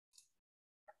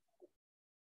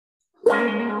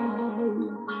And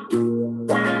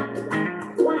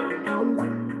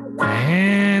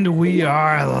we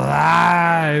are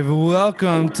live.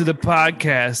 Welcome to the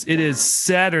podcast. It is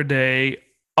Saturday,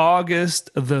 August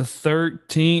the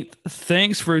 13th.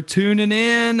 Thanks for tuning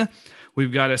in.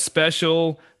 We've got a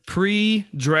special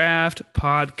pre-draft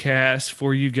podcast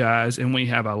for you guys, and we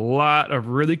have a lot of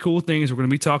really cool things we're going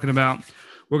to be talking about.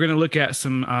 We're going to look at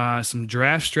some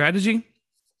draft strategy,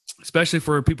 especially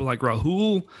for people like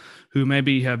Rahul, who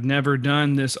maybe have never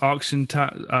done this auction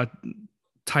type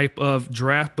of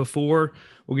draft before.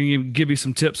 We're going to give you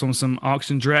some tips on some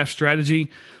auction draft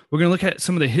strategy. We're going to look at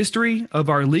some of the history of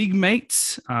our league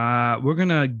mates. We're going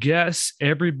to guess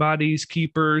everybody's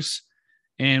keepers.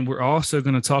 And we're also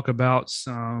going to talk about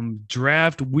some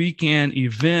draft weekend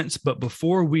events. But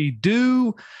before we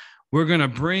do, we're going to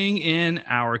bring in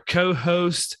our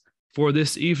co-host for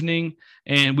this evening.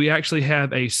 And we actually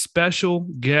have a special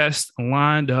guest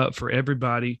lined up for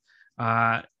everybody.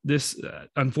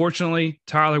 Unfortunately,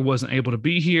 Tyler wasn't able to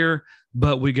be here,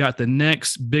 but we got the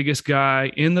next biggest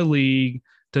guy in the league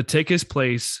to take his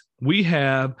place. We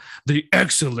have the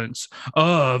excellence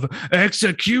of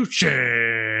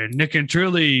execution. Nick and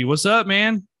Trilly, what's up,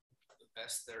 man? The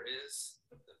best there is,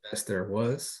 the best there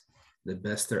was, the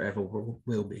best there ever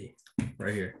will be.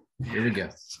 Right here. Here we go.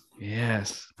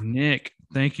 Yes. Nick,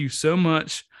 thank you so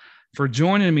much for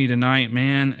joining me tonight,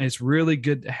 man. It's really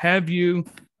good to have you.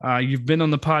 You've been on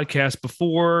the podcast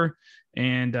before,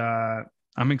 and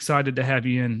I'm excited to have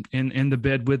you in the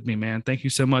bed with me, man. Thank you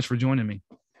so much for joining me.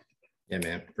 Yeah,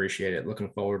 man. Appreciate it. Looking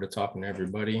forward to talking to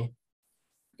everybody.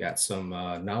 Got some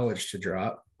knowledge to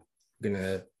drop. I'm going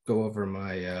to go over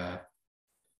my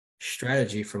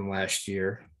strategy from last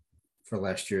year for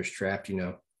last year's draft.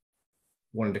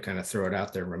 Wanted to kind of throw it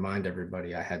out there and remind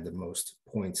everybody I had the most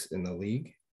points in the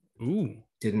league. Ooh.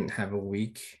 Didn't have a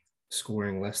week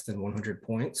scoring less than 100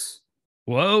 points.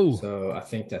 Whoa. So I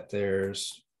think that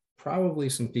there's probably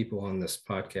some people on this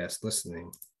podcast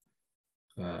listening.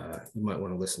 You might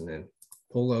want to listen in.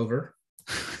 Pull over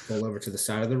to the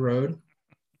side of the road,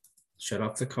 shut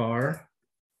off the car,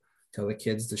 tell the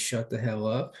kids to shut the hell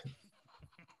up,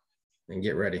 and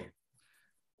get ready.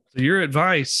 So your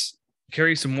advice,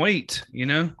 carry some weight,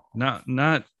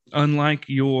 not unlike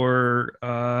your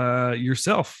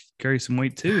yourself, carry some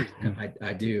weight too.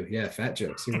 I do. Yeah. Fat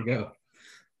jokes. Here we go.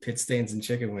 Pit stains and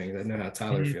chicken wings. I know how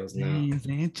Tyler feels now.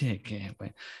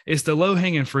 It's the low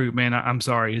hanging fruit, man. I'm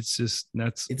sorry. It's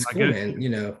cool, man.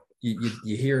 You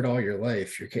hear it all your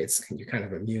life. You're kind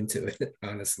of immune to it,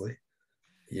 honestly.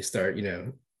 You start,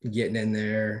 getting in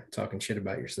there, talking shit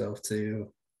about yourself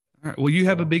too. All right. Well,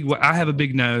 I have a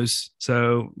big nose.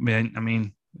 So, man, I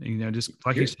mean, just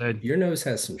like you said. Your nose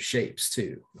has some shapes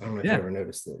too. I don't know if you ever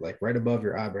noticed it. Like right above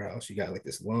your eyebrows, you got like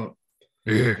this lump.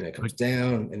 And it comes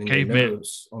down, and then your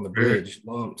nose on the bridge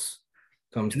lumps,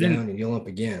 comes down, and you lump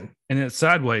again. And it's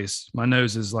sideways. My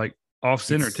nose is like off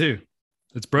center too.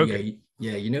 It's broken.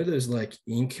 Yeah, those like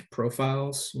ink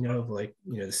profiles, of like,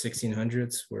 the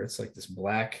 1600s where it's like this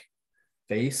black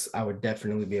face. I would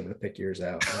definitely be able to pick yours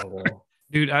out on the wall.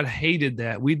 Dude, I hated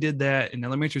that. We did that in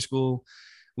elementary school.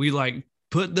 We like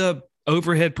put the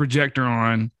overhead projector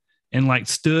on and like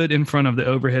stood in front of the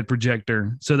overhead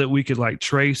projector so that we could like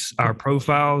trace our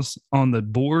profiles on the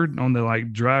board, on the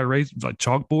like dry erase, like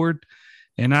chalkboard.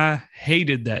 And I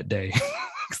hated that day.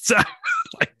 So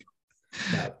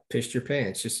pissed your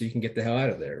pants just so you can get the hell out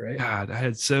of there, right? God, I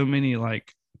had so many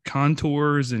like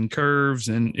contours and curves,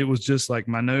 and it was just like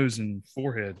my nose and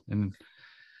forehead, and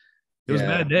it was a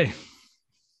bad day.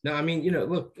 No, I mean,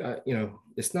 look,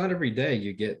 it's not every day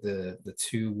you get the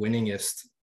two winningest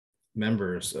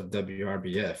members of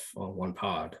WRBF on one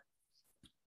pod.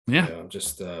 Yeah.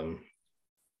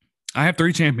 I have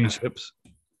 3 championships.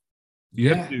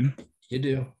 You have 2. You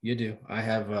do. I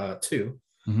have 2.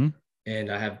 Mm-hmm.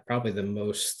 And I have probably the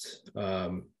most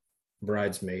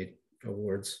bridesmaid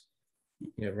awards,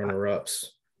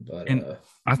 runner-ups. But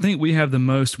I think we have the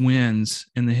most wins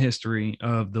in the history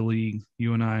of the league,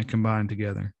 you and I combined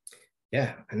together.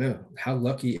 Yeah, I know. How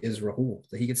lucky is Rahul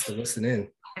that he gets to listen in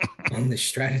on this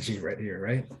strategy right here,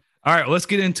 right? All right, let's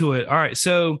get into it. All right,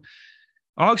 so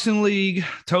auction league,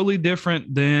 totally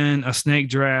different than a snake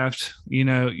draft.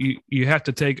 You have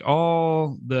to take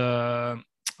all the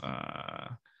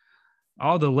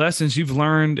lessons you've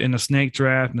learned in a snake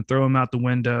draft and throw them out the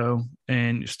window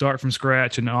and start from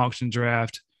scratch in the auction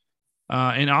draft.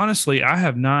 And honestly, I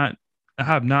have not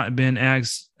been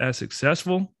as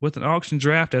successful with an auction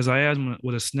draft as I am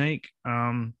with a snake.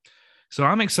 So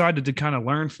I'm excited to kind of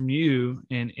learn from you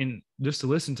and just to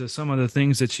listen to some of the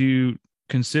things that you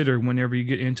consider whenever you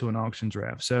get into an auction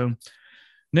draft. So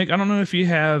Nick, I don't know if you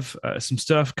have some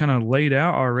stuff kind of laid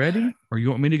out already, or you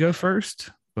want me to go first.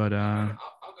 But I'll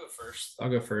go first. I'll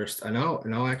go first, and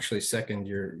I'll actually second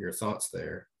your thoughts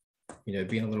there. You know,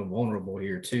 being a little vulnerable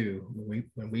here too.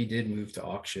 When we did move to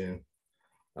auction,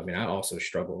 I mean, I also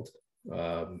struggled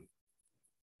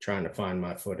trying to find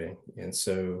my footing, and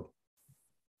so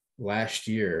last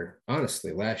year, I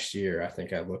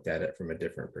think I looked at it from a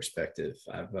different perspective.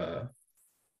 I'm a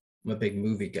big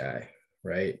movie guy,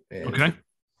 right? And okay,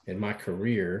 in my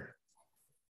career,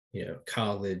 you know,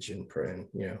 college and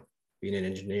you know, being an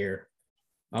engineer,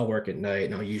 I'll work at night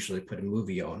and I'll usually put a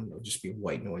movie on. It'll just be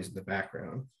white noise in the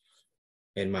background.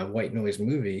 And my white noise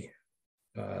movie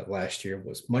last year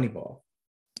was Moneyball.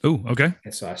 oh, okay,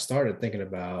 And so I started thinking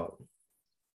about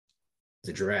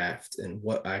the draft and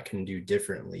what I can do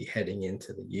differently heading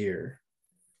into the year.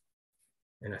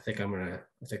 And I think I'm gonna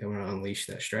unleash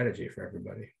that strategy for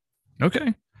everybody.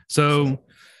 okay. So,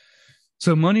 So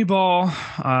so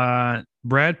Moneyball,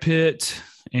 Brad Pitt,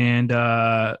 and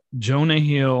Jonah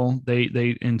Hill.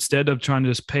 They instead of trying to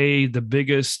just pay the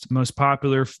biggest, most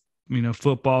popular,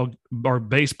 football or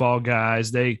baseball guys,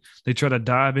 they try to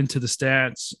dive into the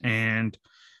stats and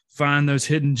find those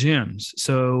hidden gems.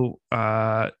 So,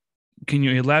 can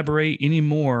you elaborate any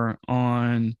more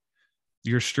on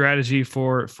your strategy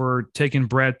for taking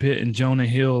Brad Pitt and Jonah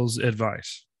Hill's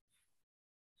advice?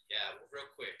 yeah, real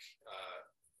quick,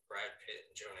 Brad Pitt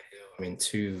and Jonah Hill. I mean,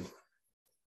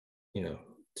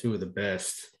 two of the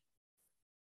best.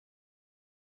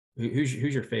 Who's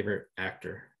your favorite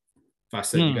actor? If I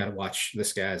said you got to watch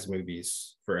this guy's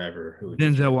movies forever, who would you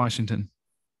Denzel say? Washington.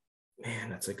 Man,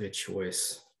 that's a good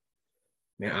choice.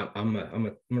 Man, I'm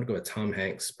gonna go with Tom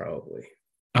Hanks probably.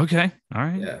 Okay, all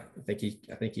right. Yeah, I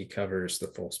think he covers the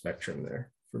full spectrum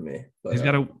there for me. But He's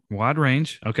got a wide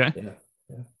range. Okay. yeah,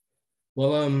 yeah.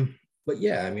 Well, but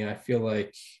yeah, I mean, I feel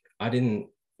like I didn't,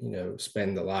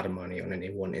 spend a lot of money on any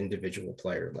one individual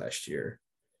player last year.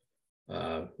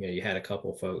 You had a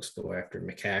couple folks go after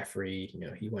McCaffrey. You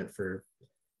know, he went for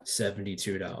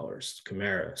 $72.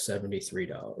 Kamara,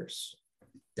 $73.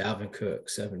 Dalvin Cook,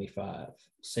 75.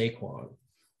 Saquon,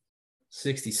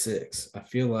 66. I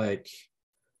feel like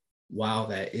while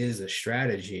that is a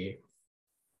strategy,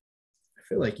 I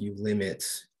feel like you limit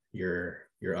your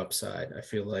upside. I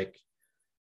feel like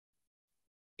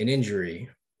an injury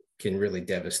can really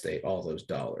devastate all those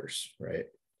dollars, right?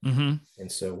 Mm-hmm.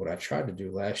 And so what I tried to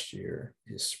do last year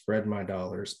is spread my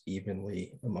dollars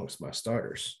evenly amongst my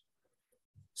starters.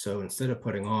 So instead of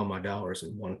putting all my dollars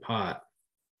in one pot,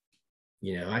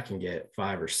 I can get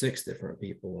 5 or 6 different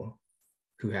people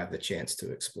who have the chance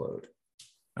to explode.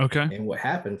 Okay. And what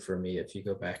happened for me, if you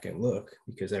go back and look,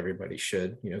 because everybody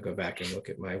should, go back and look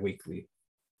at my weekly,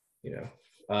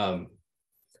 I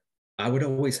would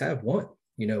always have one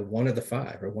of the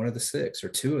 5 or one of the 6 or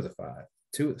 2 of the 5,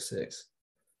 2 of the 6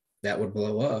 that would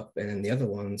blow up, and then the other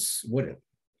ones wouldn't.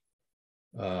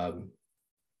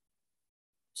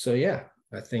 So yeah,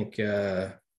 I think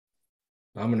I'm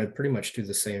going to pretty much do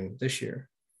the same this year.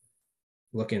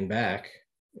 Looking back,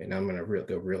 and I'm going to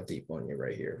go real deep on you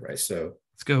right here, right? So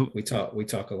let's go. We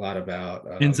talk a lot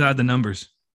about inside the numbers.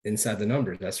 Inside the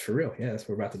numbers. That's for real. Yeah,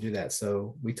 we're about to do that.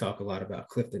 So we talk a lot about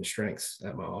Clifton strengths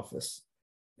at my office,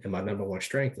 and my number one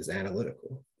strength is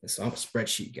analytical. And so I'm a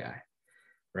spreadsheet guy,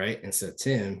 right? And so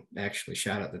Tim, actually,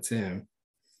 shout out to Tim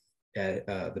at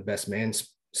the Best Man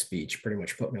speech, pretty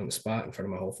much put me on the spot in front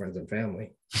of my whole friends and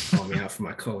family, called me out for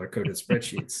my color-coded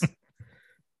spreadsheets.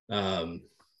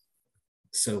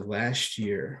 So last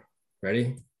year,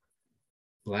 ready?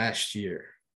 Last year,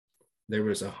 there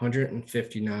was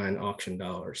 159 auction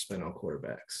dollars spent on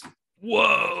quarterbacks.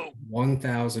 Whoa.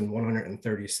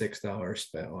 $1,136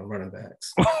 spent on running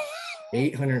backs.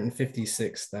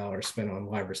 $856 spent on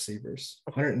wide receivers.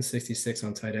 166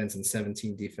 on tight ends and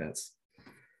 17 defense.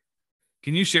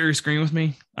 Can you share your screen with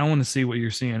me? I want to see what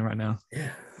you're seeing right now.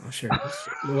 Yeah, I'll share.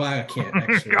 Well, I can't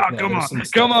actually. God, come on.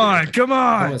 You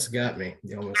almost got me.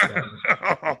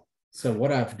 So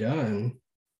what I've done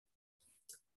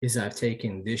is I've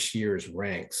taken this year's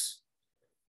ranks.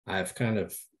 I've kind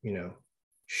of,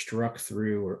 struck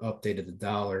through or updated the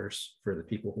dollars for the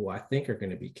people who I think are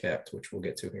going to be kept, which we'll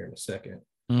get to here in a second.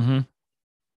 Mm-hmm.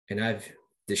 And I've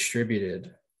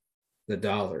distributed the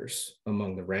dollars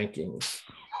among the rankings,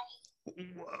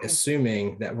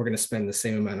 assuming that we're going to spend the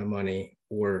same amount of money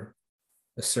or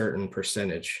a certain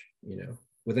percentage,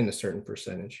 within a certain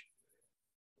percentage.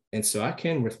 And so I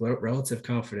can, with relative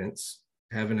confidence,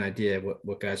 have an idea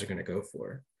what guys are going to go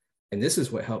for. And this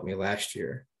is what helped me last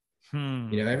year.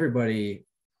 Everybody,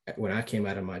 when I came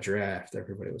out of my draft,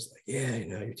 everybody was like, yeah,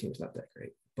 your team's not that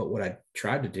great. But what I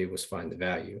tried to do was find the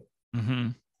value. Mm-hmm.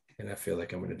 And I feel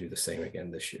like I'm going to do the same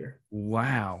again this year.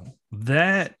 Wow.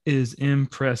 That is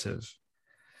impressive.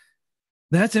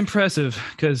 That's impressive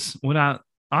because when on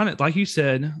it, like you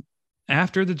said,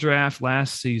 after the draft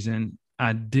last season,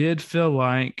 I did feel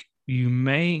like you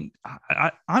may,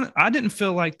 I didn't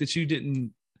feel like that you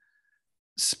didn't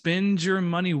spend your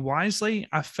money wisely.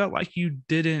 I felt like you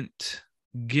didn't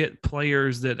get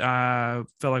players that I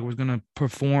felt like was going to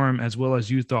perform as well as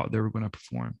you thought they were going to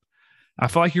perform. I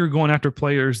felt like you were going after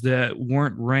players that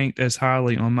weren't ranked as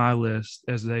highly on my list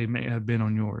as they may have been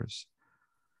on yours.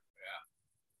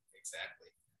 Yeah, exactly.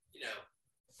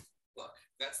 Look,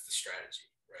 that's the strategy,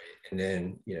 right? And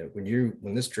then,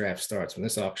 when this draft starts, when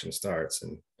this auction starts,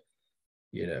 and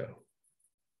you know,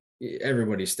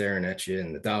 everybody's staring at you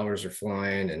and the dollars are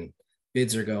flying and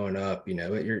bids are going up,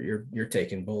 you're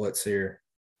taking bullets here.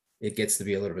 It gets to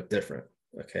be a little bit different.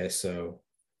 Okay. So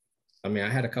I mean, I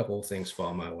had a couple of things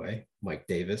fall my way. Mike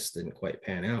Davis didn't quite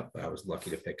pan out, but I was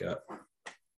lucky to pick up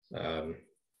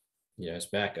his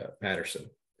backup, Patterson,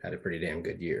 had a pretty damn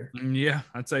good year. Yeah,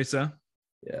 I'd say so.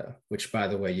 Yeah, which by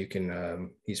the way, you can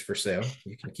he's for sale.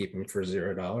 You can keep him for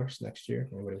 $0 next year.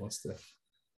 Anybody wants to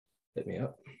hit me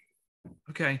up.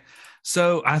 Okay.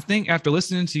 So I think after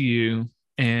listening to you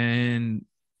and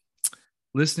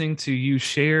listening to you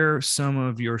share some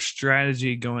of your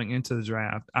strategy going into the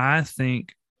draft, I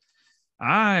think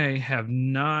I have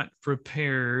not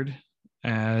prepared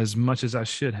as much as I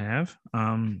should have.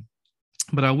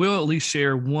 But I will at least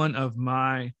share one of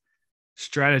my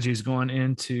strategies going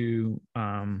into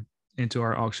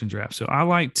our auction draft. So I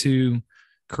like to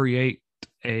create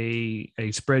a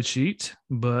spreadsheet,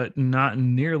 but not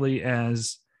nearly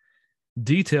as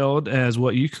detailed as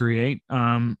what you create.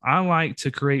 I like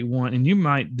to create one, and you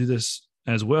might do this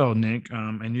as well, Nick.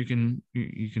 And you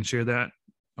can share that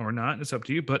or not. It's up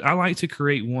to you. But I like to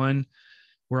create one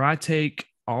where I take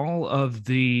all of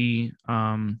the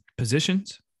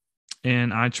positions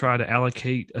and I try to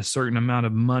allocate a certain amount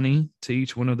of money to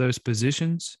each one of those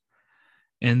positions.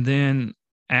 And then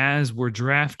as I'm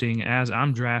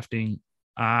drafting,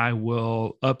 I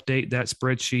will update that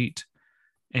spreadsheet.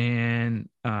 And,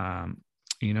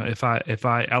 if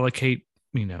I allocate,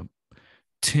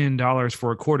 $10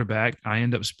 for a quarterback, I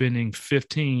end up spending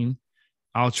 15.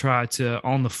 I'll try to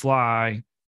on the fly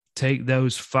take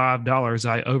those $5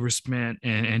 I overspent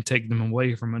and take them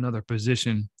away from another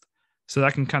position so that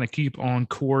I can kind of keep on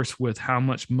course with how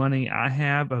much money I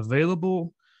have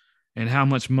available and how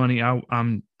much money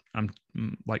I'm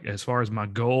like as far as my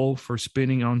goal for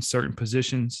spending on certain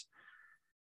positions.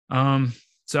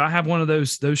 So I have one of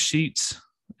those sheets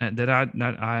that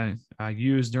I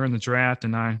use during the draft,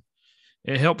 and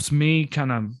it helps me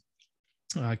kind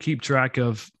of keep track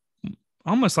of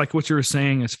almost like what you were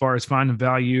saying as far as finding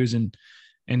values and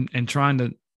trying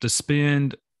to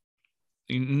spend,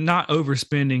 not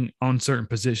overspending on certain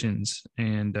positions,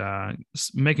 and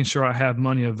making sure I have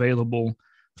money available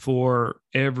for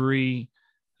every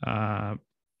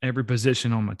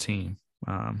position on my team.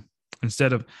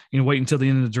 Instead of waiting until the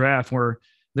end of the draft, where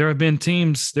there have been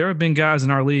guys in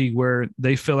our league where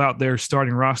they fill out their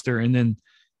starting roster and then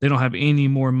they don't have any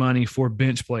more money for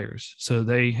bench players. So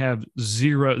they have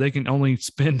zero. They can only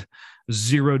spend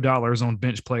 $0 on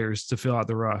bench players to fill out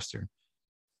the roster.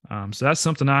 So that's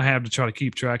something I have to try to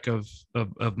keep track of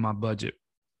my budget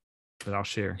that I'll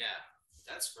share. Yeah,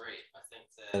 that's great. I think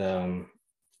that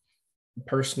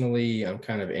personally, I'm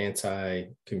kind of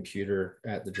anti-computer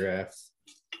at the draft.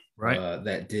 Right.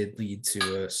 That did lead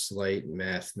to a slight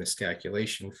math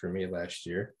miscalculation for me last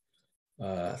year.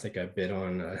 I think I bid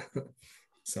on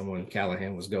someone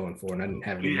Callahan was going for, and I didn't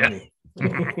have any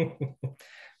money.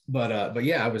 But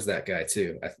yeah, I was that guy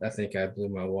too. I think I blew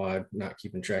my wad not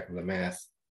keeping track of the math,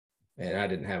 and I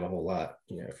didn't have a whole lot,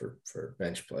 for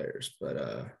bench players.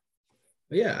 But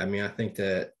yeah, I mean, I think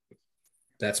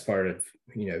that's part of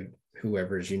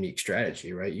whoever's unique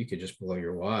strategy, right? You could just blow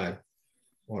your wad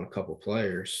on a couple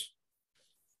players,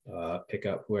 pick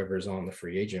up whoever's on the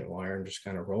free agent wire and just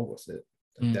kind of roll with it.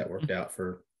 That worked out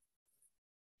for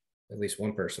at least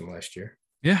one person last year.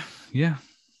 Yeah.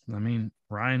 I mean,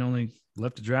 Ryan only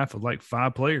left the draft with like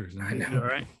 5 players. I know. All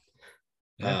right.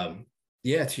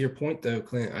 Yeah. To your point though,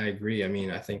 Clint, I agree. I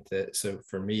mean, I think that, so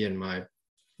for me and my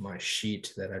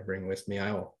sheet that I bring with me,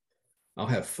 I'll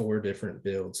have 4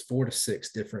 to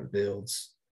 6 different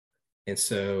builds. And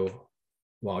so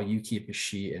while you keep a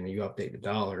sheet and you update the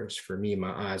dollars, for me,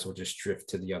 my eyes will just drift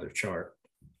to the other chart.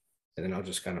 And then I'll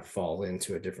just kind of fall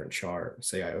into a different chart.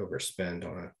 Say I overspend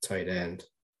on a tight end.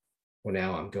 Well,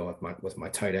 now I'm going with my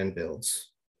tight end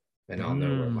builds, and I'll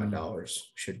know where my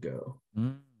dollars should go.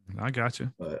 I got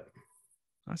you. But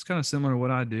that's kind of similar to what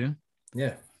I do.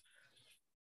 Yeah.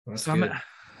 That's So good.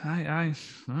 I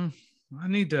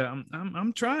need to.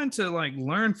 I'm trying to like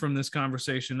learn from this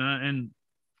conversation, and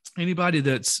anybody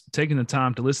that's taking the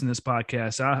time to listen to this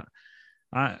podcast,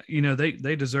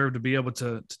 they deserve to be able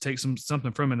to take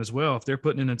something from it as well. If they're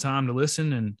putting in the time to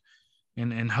listen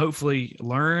and hopefully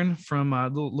learn from a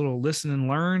little listen and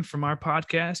learn from our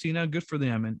podcast, good for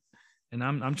them. And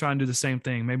I'm trying to do the same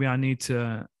thing. Maybe I need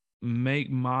to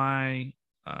make my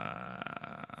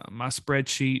my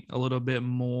spreadsheet a little bit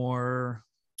more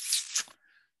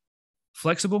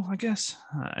flexible, I guess,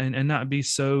 and not be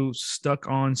so stuck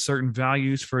on certain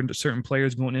values for certain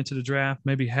players going into the draft.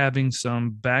 Maybe having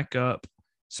some backup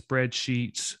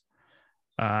spreadsheets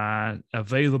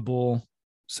available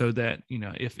so that,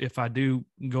 if I do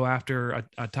go after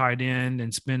a tight end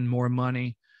and spend more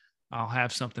money, I'll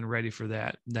have something ready for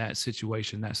that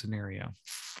situation, that scenario.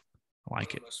 I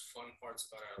like it. One of the most fun parts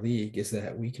about our league is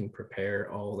that we can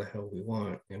prepare all the hell we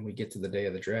want, and we get to the day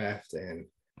of the draft, and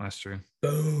that's true.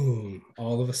 Boom!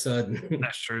 All of a sudden,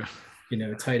 that's true.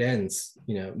 Tight ends,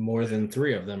 more than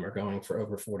 3 of them are going for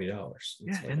over $40.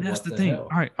 Yeah, like, and that's the thing. Hell?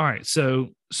 All right. So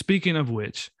speaking of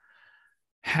which,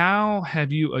 how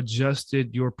have you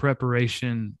adjusted your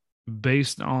preparation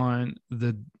based on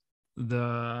the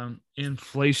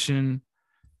inflation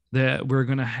that we're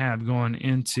going to have going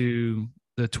into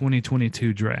the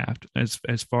 2022 draft?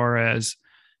 As far as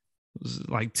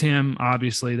like Tim,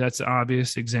 obviously that's an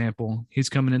obvious example. He's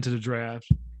coming into the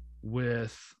draft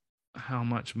with how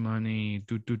much money?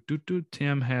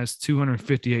 Tim has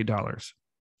 $258.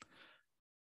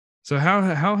 So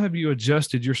how have you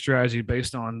adjusted your strategy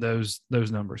based on those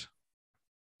numbers?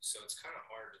 So it's kind of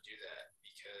hard to do that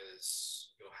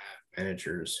because you'll have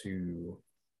managers who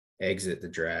exit the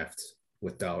draft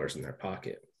with dollars in their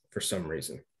pocket for some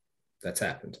reason. That's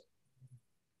happened.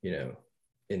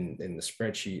 In the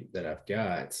spreadsheet that I've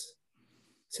got,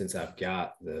 since I've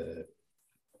got the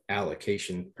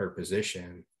allocation per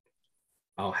position,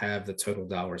 I'll have the total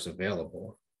dollars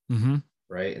available. Mm-hmm.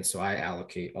 Right. And so I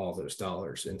allocate all those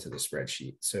dollars into the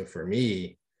spreadsheet. So for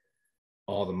me,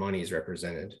 all the money is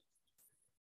represented,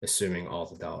 assuming all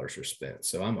the dollars are spent.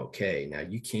 So I'm okay. Now,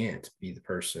 you can't be the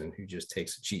person who just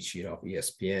takes a cheat sheet off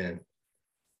ESPN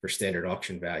for standard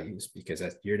auction values, because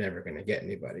you're never going to get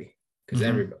anybody, because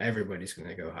everybody's going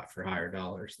to go for higher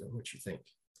dollars than what you think.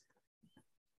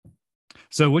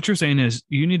 So what you're saying is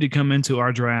you need to come into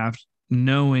our draft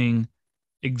knowing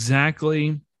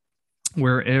exactly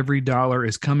where every dollar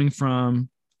is coming from,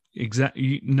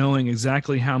 knowing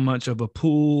exactly how much of a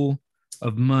pool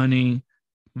of money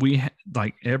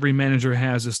like every manager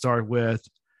has to start with,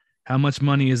 how much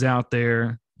money is out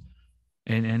there,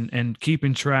 and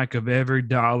keeping track of every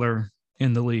dollar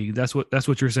in the league. That's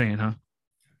what you're saying, huh?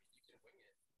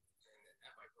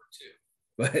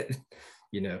 But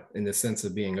in the sense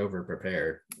of being over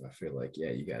prepared, I feel like,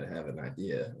 you got to have an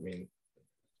idea. I mean,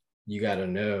 you got to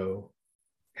know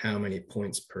how many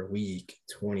points per week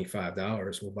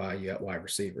 $25 will buy you at wide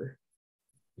receiver.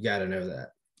 You got to know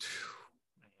that.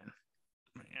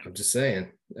 Man. I'm just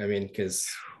saying. I mean,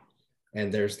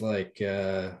 and there's like,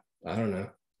 I don't know,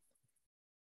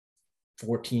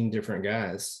 14 different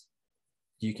guys.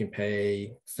 You can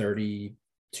pay $32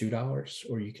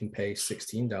 or you can pay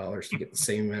 $16 to get the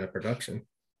same amount of production.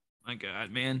 My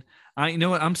God, man. You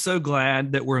know what? I'm so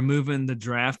glad that we're moving the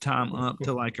draft time up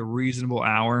to like a reasonable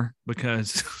hour,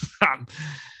 because I'm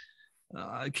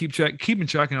keeping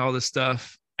track of all this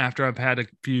stuff after I've had a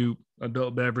few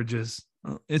adult beverages.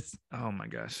 Oh my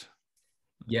gosh.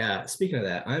 Yeah. Speaking of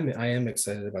that, I am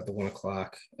excited about the 1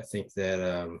 o'clock. I think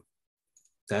that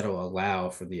that'll allow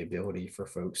for the ability for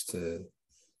folks to,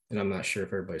 and I'm not sure if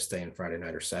everybody's staying Friday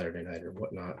night or Saturday night or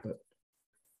whatnot, but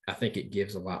I think it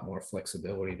gives a lot more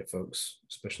flexibility to folks,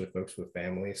 especially folks with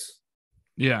families.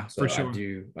 Yeah, so for sure.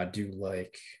 I do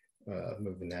like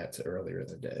moving that to earlier in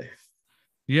the day.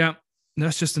 Yeah,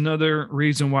 that's just another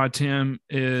reason why Tim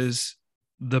is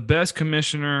the best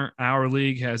commissioner our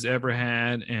league has ever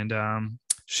had. And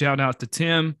shout out to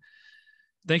Tim.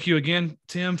 Thank you again,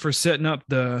 Tim, for setting up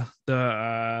the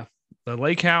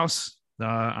lake house.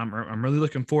 I'm really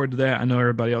looking forward to that. I know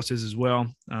everybody else is as well.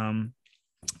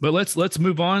 But let's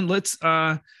move on. Let's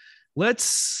we're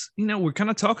kind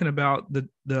of talking about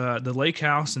the lake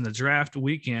house and the draft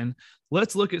weekend.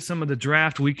 Let's look at some of the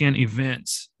draft weekend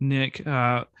events, Nick.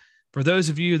 For those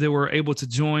of you that were able to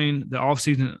join the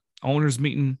offseason owners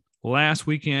meeting last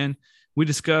weekend, we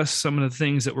discussed some of the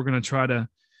things that we're going to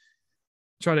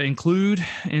try to include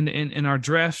in our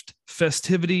draft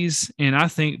festivities. And I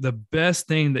think the best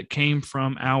thing that came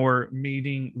from our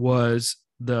meeting was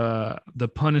the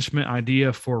punishment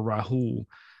idea for Rahul.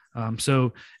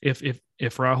 So if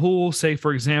if Rahul, say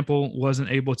for example, wasn't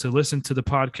able to listen to the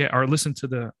podcast or listen to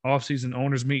the off-season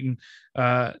owners meeting,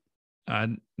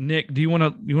 Nick, do you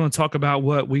want to talk about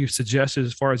what we've suggested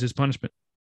as far as his punishment?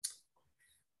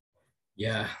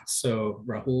 Yeah. So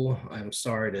Rahul, I'm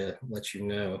sorry to let you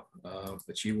know,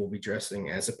 but you will be dressing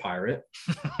as a pirate.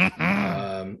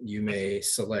 You may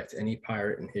select any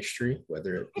pirate in history,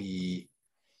 whether it be,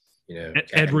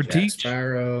 Edward Jack Teach.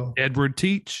 Sparrow. Edward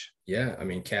Teach. Yeah, I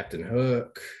mean Captain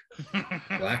Hook,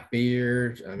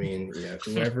 Blackbeard. I mean,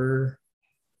 whoever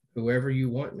you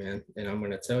want, man. And I'm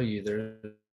going to tell you,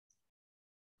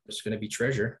 there's going to be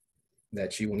treasure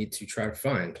that you will need to try to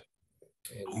find,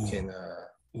 and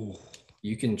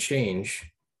you can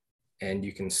change, and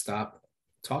you can stop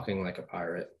talking like a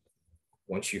pirate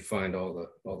once you find all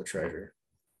the treasure.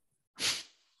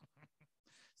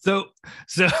 So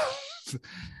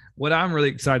what I'm really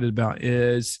excited about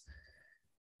is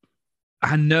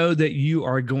I know that you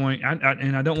are going,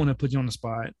 and I don't want to put you on the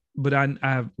spot, but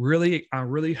I really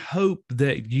hope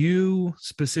that you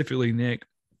specifically, Nick,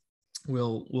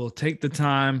 will take the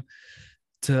time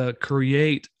to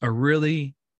create a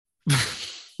really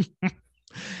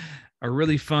a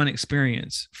really fun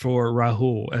experience for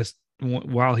Rahul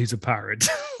while he's a pirate.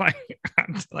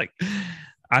 like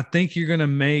I think you're gonna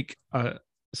make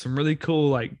some really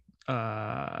cool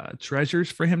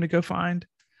treasures for him to go find.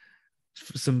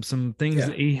 Some things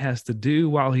that he has to do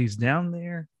while he's down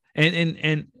there.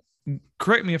 And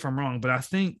correct me if I'm wrong, but I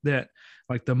think that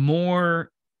like the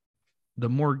more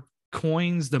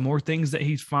coins, the more things that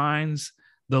he finds,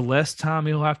 the less time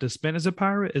he'll have to spend as a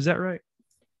pirate. Is that right?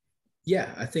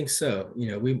 Yeah, I think so.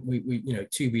 We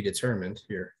to be determined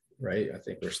here, right? I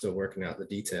think we're still working out the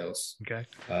details. Okay.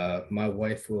 My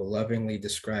wife will lovingly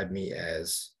describe me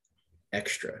as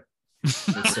extra.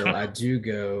 And so I do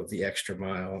go the extra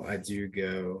mile. I do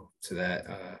go to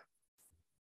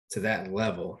that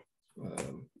level.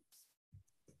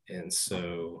 And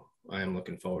so I am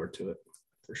looking forward to it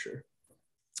for sure.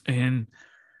 And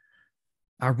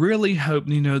I really hope,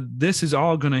 this is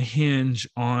all going to hinge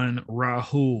on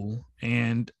Rahul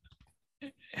and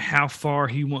how far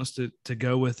he wants to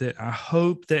go with it. I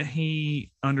hope that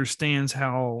he understands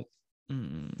how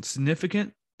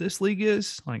significant this league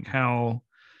is, like how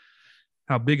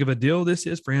big of a deal this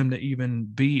is for him to even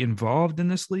be involved in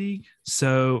this league.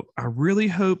 So I really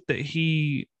hope that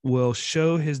he will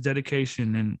show his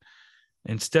dedication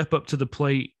and step up to the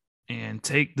plate and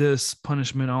take this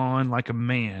punishment on like a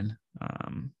man.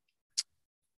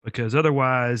 Because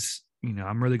otherwise,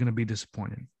 I'm really going to be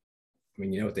disappointed. I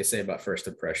mean, you know what they say about first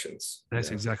impressions. That's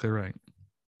exactly right.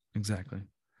 Exactly.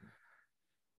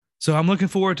 So I'm looking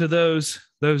forward to those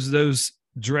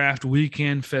draft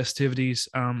weekend festivities.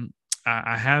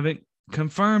 I haven't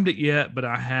confirmed it yet, but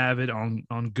I have it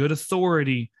on good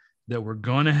authority that we're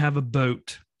going to have a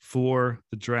boat for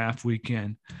the draft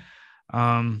weekend.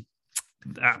 I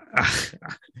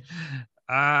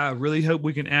really hope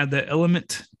we can add that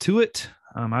element to it.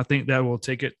 I think that will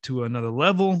take it to another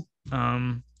level.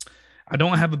 I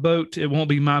don't have a boat. It won't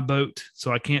be my boat,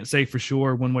 so I can't say for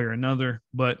sure one way or another,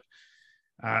 but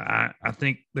I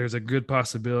think there's a good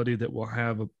possibility that we'll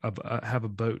have a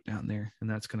boat down there, and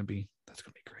that's going to be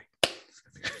great.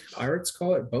 Pirates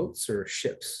call it boats or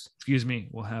ships? Excuse me.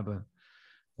 We'll have a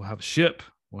ship.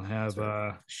 We'll have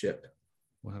a ship.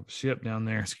 We'll have a ship down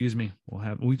there. Excuse me.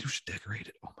 We should decorate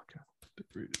it. Oh my God.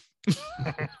 Decorate it.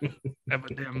 Have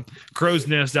a damn crow's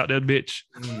nest out there, bitch.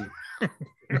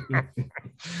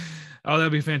 Oh,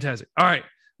 that'd be fantastic. All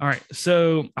right.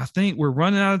 So I think we're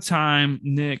running out of time,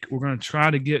 Nick. We're going to try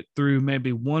to get through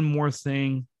maybe one more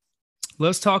thing.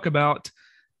 Let's talk about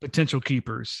potential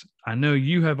keepers. I know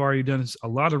you have already done a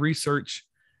lot of research.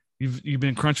 You've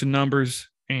been crunching numbers,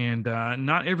 and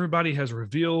not everybody has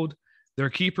revealed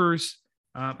their keepers.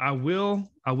 I will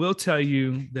tell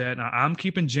you that I'm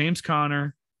keeping James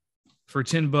Conner for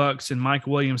 $10 and Mike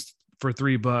Williams for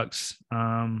 $3.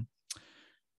 I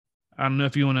don't know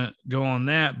if you want to go on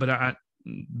that, but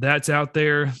that's out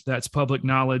there. That's public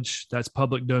knowledge. That's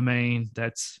public domain.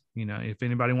 That's, if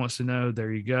anybody wants to know,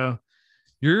 there you go.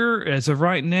 You're, as of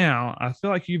right now, I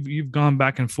feel like you've gone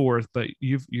back and forth, but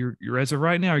you're as of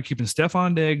right now, you're keeping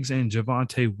Stephon Diggs and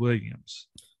Javonte Williams.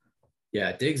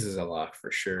 Yeah, Diggs is a lock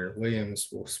for sure. Williams,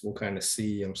 we'll kind of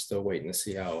see. I'm still waiting to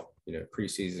see how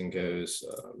preseason goes.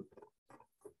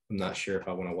 I'm not sure if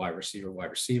I want a wide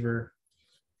receiver,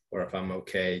 or if I'm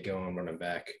okay going running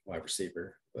back wide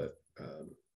receiver. But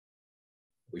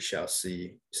we shall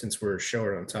see. Since we're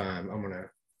short on time,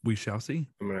 we shall see.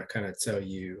 I'm gonna kind of tell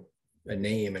you a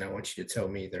name, and I want you to tell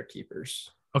me their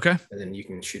keepers. Okay. and then you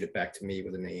can shoot it back to me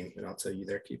with a name, and I'll tell you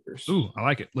their keepers. Ooh, I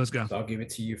like it. Let's go. So I'll give it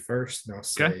to you first, and I'll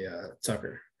say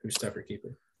Tucker. Who's Tucker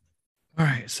keeper? All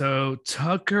right. So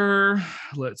Tucker,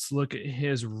 let's look at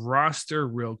his roster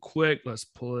real quick. Let's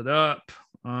pull it up.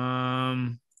 I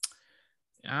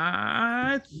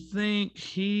think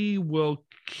he will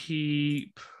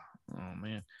keep. Oh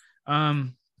man.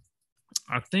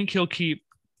 I think he'll keep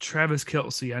Travis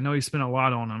Kelce. I know he spent a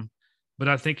lot on him, but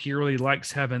I think he really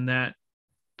likes having that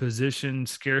position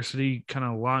scarcity kind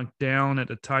of locked down at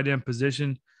the tight end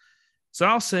position. So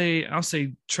I'll say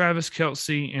Travis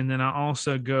Kelce, and then I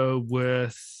also go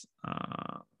with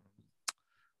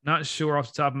not sure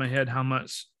off the top of my head how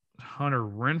much Hunter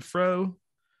Renfrow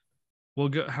will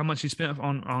go, how much he spent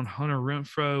on Hunter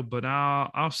Renfrow, but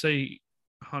I'll say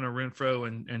Hunter Renfrow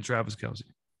and Travis Kelce.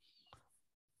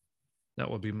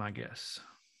 That would be my guess.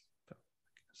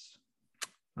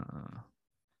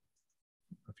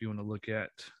 If you want to look at,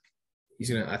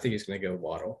 I think he's gonna go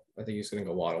Waddle. I think he's gonna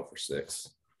go Waddle for 6.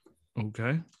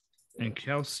 Okay. And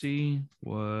Kelce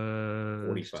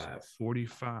was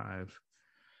 45.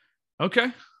 Okay.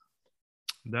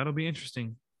 That'll be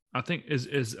interesting. I think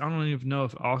is I don't even know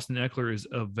if Austin Eckler is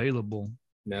available.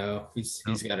 No, he's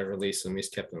got to release him. He's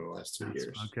kept him the last 2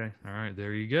 years. Okay. All right.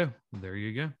 There you go.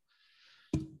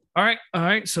 All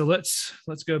right. So let's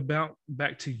go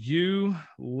back to you.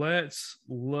 Let's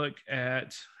look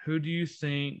at who do you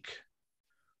think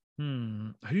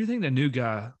the new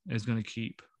guy is going to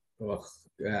keep? Oh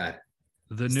God,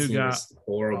 the new guy,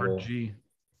 horrible, RG.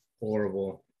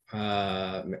 horrible.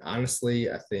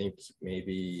 Honestly, I think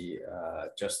maybe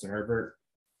Justin Herbert,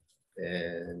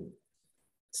 and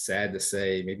sad to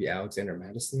say, maybe Alexander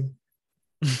Madison.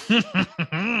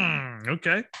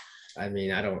 Okay. I mean,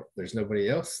 there's nobody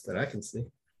else that I can see.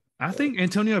 I think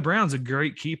Antonio Brown's a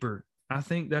great keeper. I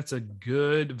think that's a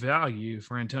good value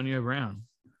for Antonio Brown.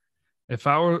 If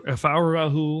I were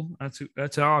Rahul,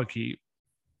 that's how I'll keep.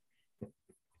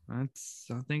 I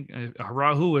think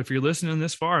Rahul, if you're listening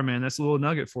this far, man, that's a little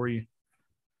nugget for you.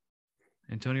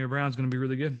 Antonio Brown's going to be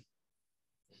really good.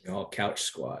 All couch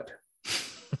squad.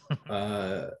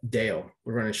 Dale,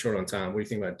 we're running short on time. What do you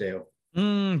think about Dale?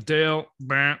 Dale,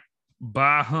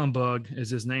 bah humbug is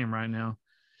his name right now.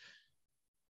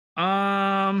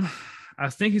 I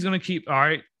think he's going to keep. All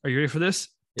right, are you ready for this?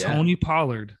 Yeah. Tony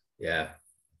Pollard. Yeah.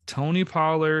 Tony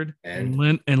Pollard and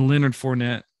Leonard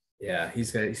Fournette. Yeah,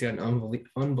 he's got an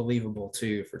unbelievable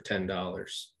 2 for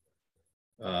 $10.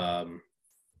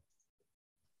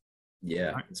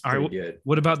 Yeah, it's pretty good.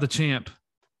 What about the champ?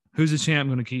 Who's the champ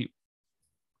going to keep?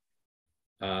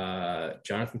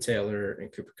 Jonathan Taylor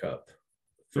and Cooper Kupp.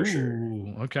 For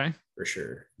sure. Okay. For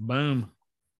sure. Boom.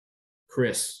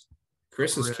 Chris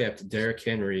has kept Derrick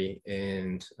Henry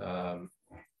and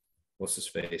what's his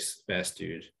face? Fast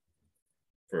dude.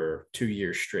 For 2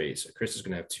 years straight. So Chris is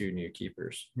going to have 2 new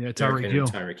keepers. Yeah,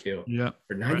 Tyreek Hill. Yeah.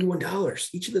 For $91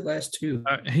 each of the last 2.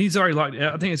 He's already locked.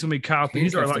 I think it's going to be Kyle.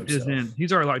 He's already locked his in.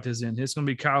 It's going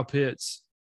to be Kyle Pitts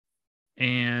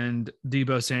and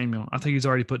Deebo Samuel. I think he's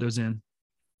already put those in.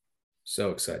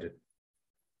 So excited.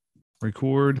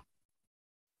 Record.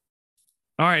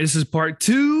 All right, this is part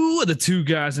 2 of the Two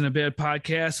Guys in a Bed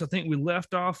podcast. I think we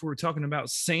left off. We were talking about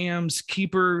Sam's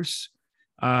keepers.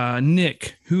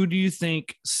 Nick, who do you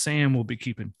think Sam will be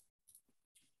keeping?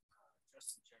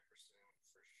 Justin Jefferson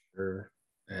for sure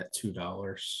at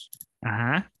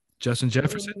 $2. Justin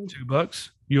Jefferson, $2.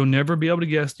 You'll never be able to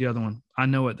guess the other one. I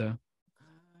know it though.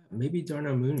 Maybe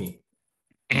Darnell Mooney.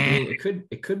 I mean,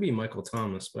 it could be Michael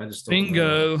Thomas, but I just don't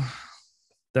Bingo. Know.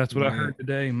 That's what I heard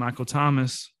today. Michael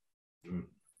Thomas.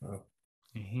 Oh.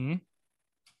 Yeah,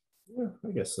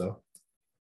 I guess so.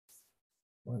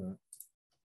 Why not?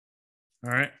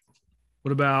 All right.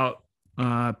 What about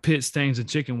pit stains and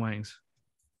chicken wings?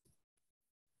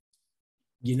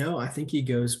 I think he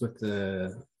goes with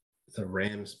the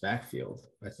Rams backfield.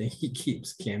 I think he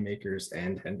keeps Cam Akers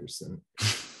and Henderson.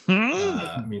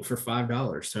 I mean, for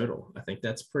 $5 total, I think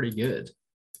that's pretty good.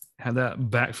 Have that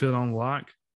backfield on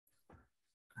lock?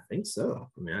 I think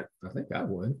so. I mean, I think I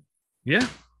would. Yeah,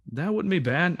 that wouldn't be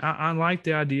bad. I like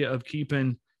the idea of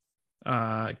keeping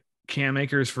Cam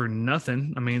Akers for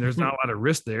nothing. I mean, there's not a lot of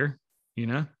risk there,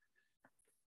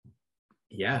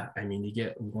 Yeah, I mean, you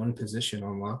get one position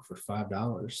on lock for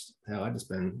 $5. Hell, I just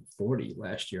spent $40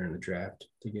 last year in the draft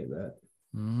to get that.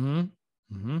 What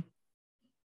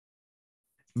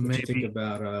do you think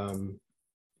about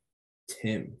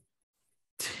Tim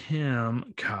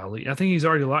Colley? I think he's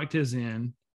already locked his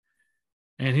in,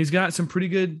 and he's got some pretty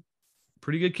good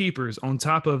keepers on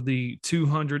top of the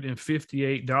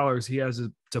 $258 he has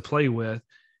to play with.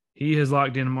 He has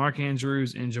locked in Mark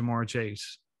Andrews and Jamar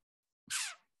Chase.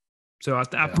 So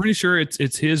I'm pretty sure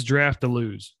it's his draft to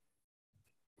lose.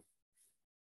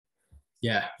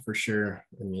 Yeah, for sure.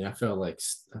 I mean, I feel like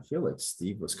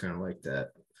Steve was kind of like that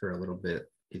for a little bit,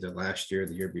 either last year or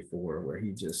the year before, where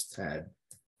he just had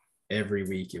every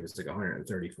week it was like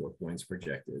 134 points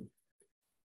projected.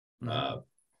 And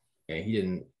he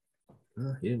didn't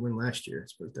win last year.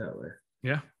 Let's put it that way.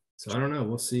 Yeah. So I don't know.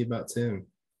 We'll see about Tim.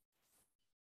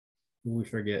 Who are we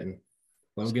forgetting?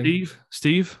 Logan?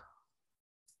 Steve.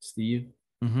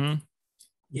 Mm-hmm.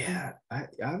 Yeah, I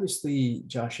obviously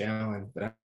Josh Allen,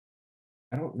 but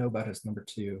I don't know about his number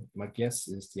 2. My guess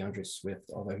is DeAndre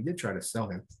Swift, although he did try to sell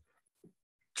him.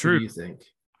 True. What do you think?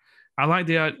 I like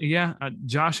the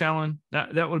Josh Allen.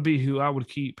 That would be who I would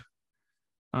keep.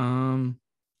 And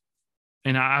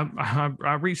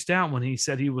I reached out when he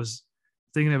said he was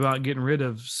thinking about getting rid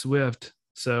of Swift.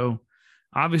 So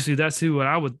obviously that's who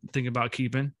I would think about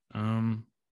keeping.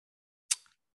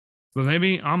 But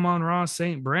maybe Amon-Ra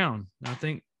St. Brown. I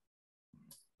think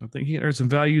there's some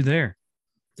value there.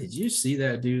 Did you see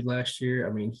that dude last year? I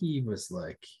mean, he was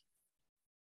like,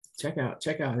 check out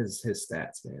his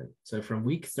stats, man. So from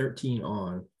week 13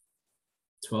 on,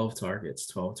 12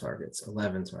 targets,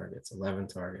 11 targets, 11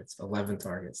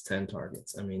 targets, 10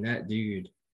 targets. I mean, that dude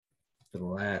for the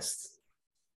last,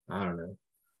 I don't know,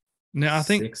 now I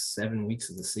think 6-7 weeks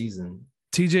of the season.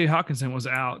 TJ Hawkinson was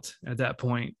out at that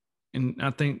point, and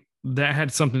I think that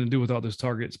had something to do with all those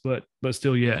targets, but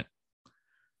still yet.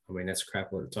 I mean, that's a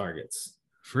crap load of targets.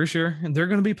 For sure. And they're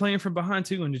going to be playing from behind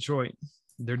too in Detroit.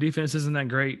 Their defense isn't that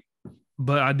great,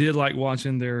 but I did like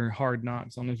watching their Hard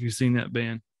Knocks. I don't know if you've seen that,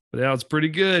 Ben, but that was pretty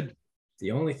good.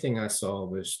 The only thing I saw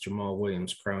was Jamal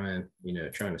Williams crying,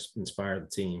 trying to inspire the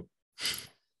team.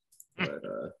 But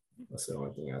that's the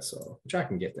only thing I saw, which I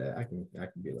can get that. I can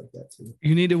be like that too.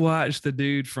 You need to watch the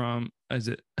dude from, is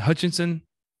it Hutchinson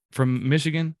from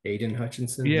Michigan? Aiden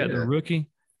Hutchinson. Yeah, the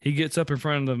rookie. He gets up in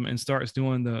front of them and starts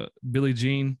doing the Billie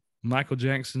Jean Michael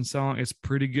Jackson song. It's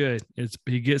pretty good.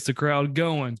 He gets the crowd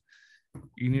going.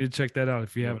 You need to check that out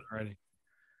if you haven't already.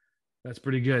 That's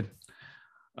pretty good.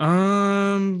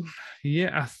 Yeah,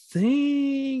 I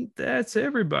think that's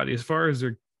everybody as far as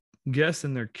their guests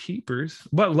and their keepers.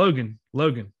 But Logan.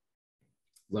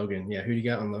 Yeah, who do you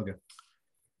got on Logan?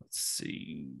 Let's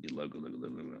see.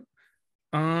 Logan.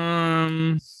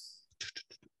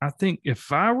 I think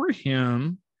if I were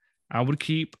him, I would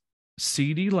keep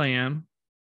CeeDee Lamb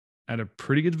at a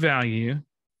pretty good value.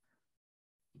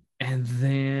 And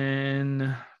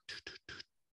then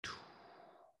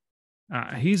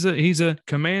he's a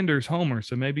Commander's homer,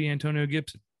 so maybe Antonio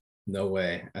Gibson. No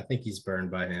way. I think he's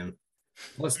burned by him.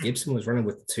 Plus, Gibson was running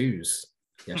with the 2s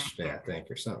yesterday, I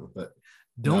think, or something. But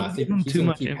don't give him too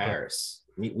much keep Harris.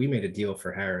 We made a deal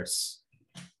for Harris,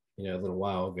 a little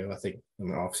while ago. I think when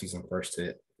the offseason first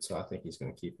hit. So I think he's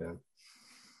going to keep him.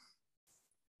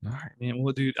 All right, man.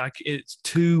 Well, dude, it's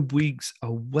 2 weeks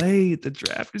away. The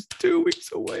draft is 2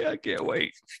 weeks away. I can't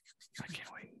wait.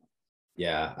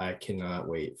 Yeah, I cannot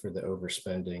wait for the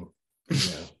overspending.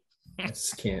 I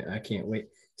can't wait.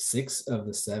 6 of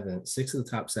the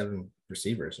top 7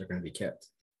 receivers are going to be kept.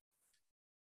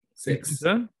 6.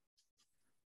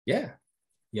 Yeah.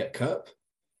 Yeah, Kupp,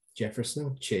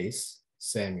 Jefferson, Chase,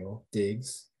 Samuel,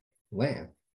 Diggs, Lamb.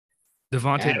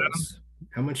 Devontae Adams.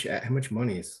 How much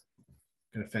money is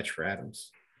going to fetch for Adams?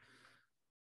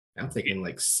 I'm thinking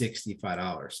like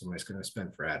 $65 somebody's going to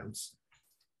spend for Adams.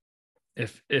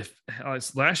 If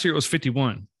last year it was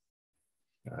 51.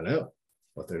 I know,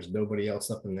 but there's nobody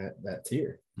else up in that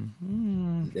tier.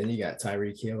 Mm-hmm. Then you got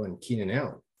Tyreek Hill and Keenan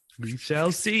Allen. We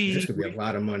shall see. This could be a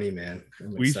lot of money, man.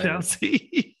 We shall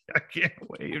see. I can't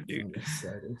wait, dude.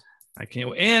 I can't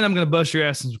wait. And I'm going to bust your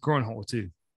ass in cornhole too.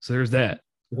 So there's that.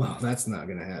 Well, that's not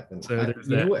going to happen. So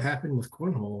you know what happened with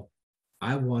cornhole?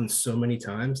 I won so many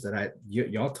times that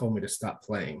y'all told me to stop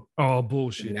playing. Oh,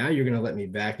 bullshit. And now you're going to let me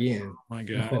back in. Oh, my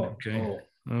God.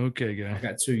 Okay, guy. I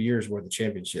got 2 years worth of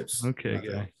championships. Okay,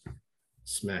 guy.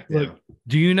 Smack down. Look,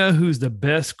 do you know who's the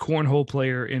best cornhole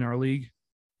player in our league?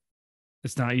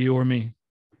 It's not you or me.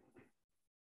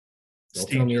 Don't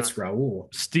tell me it's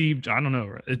Raul. Steve, I don't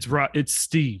know. It's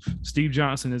Steve. Steve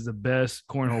Johnson is the best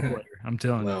cornhole player. I'm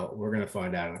telling you. Well, we're going to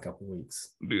find out in a couple of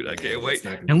weeks. Dude, I can't wait.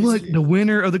 And look, the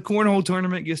winner of the cornhole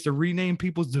tournament gets to rename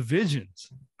people's divisions.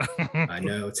 I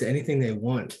know. To anything they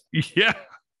want. Yeah.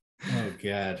 Oh,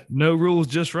 God. No rules,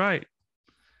 just right.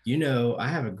 I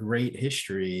have a great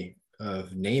history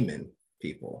of naming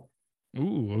people.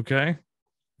 Ooh, okay.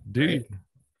 Dude, right?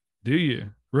 Do you?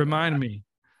 Remind me.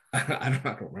 I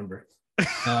don't remember.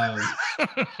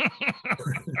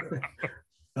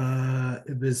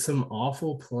 It was some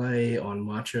awful play on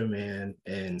Macho Man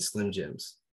and Slim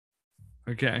Jims.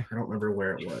 Okay. I don't remember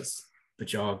where it was,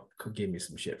 but y'all could give me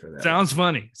some shit for that. Sounds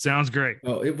funny. Sounds great.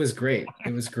 Oh, it was great.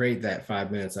 It was great that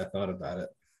 5 minutes I thought about it.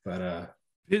 But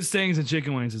Pit stings and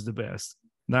chicken wings is the best.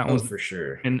 That oh, one's for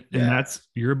sure. and that's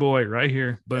your boy right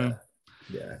here. Boom.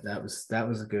 Yeah, that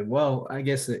was a good. Well, I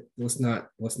guess let's not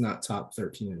top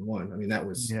 13-1. I mean, that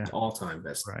was the all-time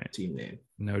best team name.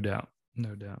 No doubt.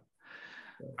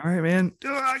 All right, man.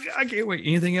 I can't wait.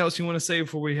 Anything else you want to say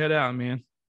before we head out, man?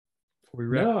 Before we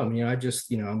wrap? No, I mean, I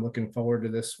just I'm looking forward to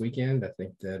this weekend. I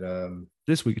think that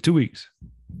this week, 2 weeks.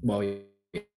 Well, yeah,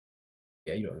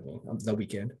 you know what I mean. The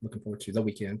weekend. Looking forward to the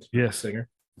weekend. Yes. Singer.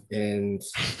 And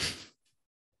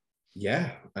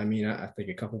yeah, I mean, I think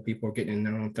a couple people are getting in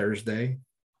there on Thursday.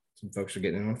 Some folks are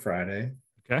getting in on Friday.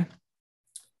 Okay.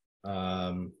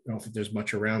 I don't think there's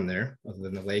much around there other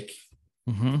than the lake.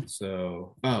 Mm-hmm.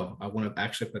 So, I want to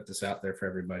actually put this out there for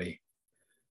everybody.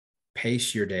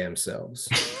 Pace your damn selves.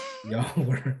 Y'all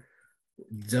were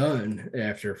done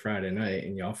after Friday night,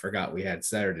 and y'all forgot we had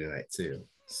Saturday night too.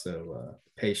 So,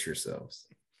 pace yourselves.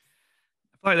 I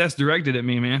feel like that's directed at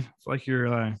me, man. It's like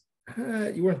you're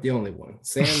you weren't the only one.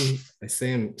 Sam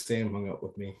hung up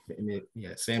with me. I mean,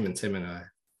 yeah, Sam and Tim and I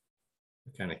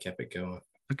kind of kept it going.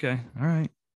 Okay, all right.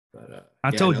 But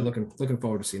I told you, looking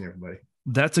forward to seeing everybody.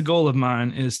 That's a goal of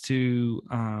mine, is to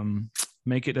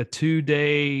make it a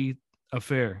 2-day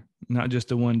affair, not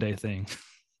just a 1-day thing.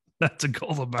 That's a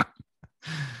goal of mine.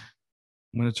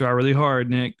 I'm gonna try really hard,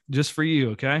 Nick, just for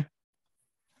you. Okay.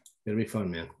 It'll be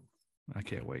fun, man. I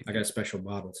can't wait. I got a special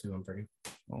bottle too. I'm bringing.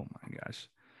 Oh my gosh.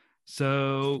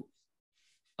 So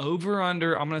over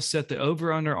under, I'm going to set the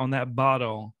over under on that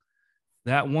bottle.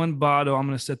 That one bottle, I'm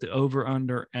going to set the over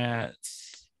under at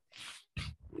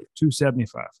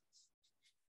 275.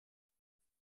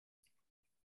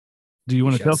 Do you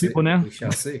want to tell people now? We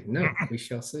shall see. No, we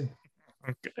shall see.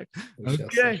 Okay.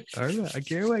 All right. I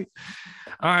can't wait.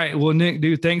 All right. Well, Nick,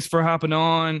 dude, thanks for hopping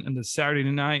on the Saturday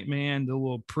night, man. The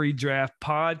little pre-draft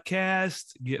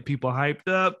podcast. Get people hyped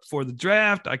up for the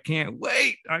draft. I can't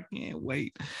wait. All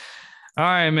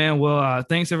right, man. Well,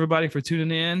 thanks everybody for tuning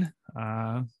in.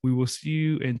 We will see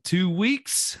you in 2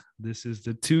 weeks. This is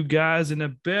the Two Guys in a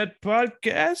Bed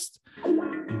podcast,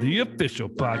 the official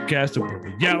podcast of where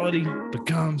reality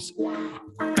becomes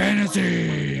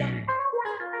fantasy.